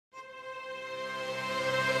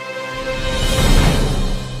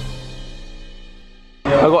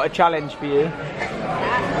got a challenge for you.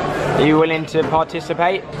 Are you willing to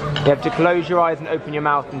participate? You have to close your eyes and open your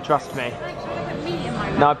mouth and trust me.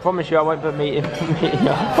 No, I promise you I won't put meat in.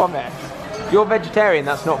 I promise. You're vegetarian,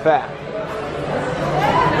 that's not fair.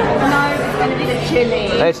 No, it's going to be the chili.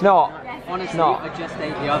 It's not. Honestly, not. I just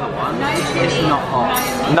ate the other one. No chili. It's not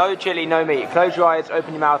hot. No chili, no meat. Close your eyes,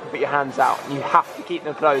 open your mouth and put your hands out. You have to keep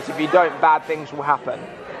them closed. If you don't, bad things will happen.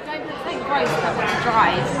 Don't put something gross because it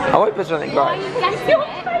dries. I won't put something gross. Your face there.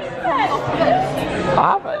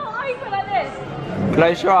 I haven't. Your eyes are like this.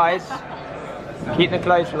 Close your eyes. Keep them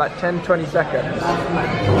closed for like 10-20 seconds. Is it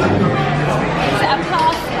a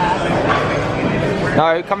plaster?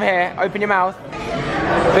 No, come here. Open your mouth.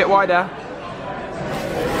 A bit wider.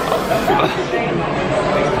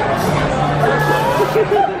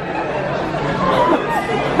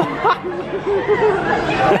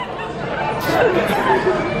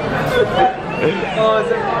 Oh,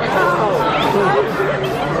 is it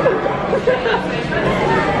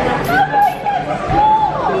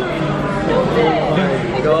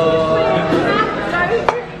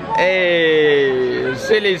Hey,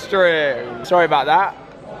 silly string. Sorry about that.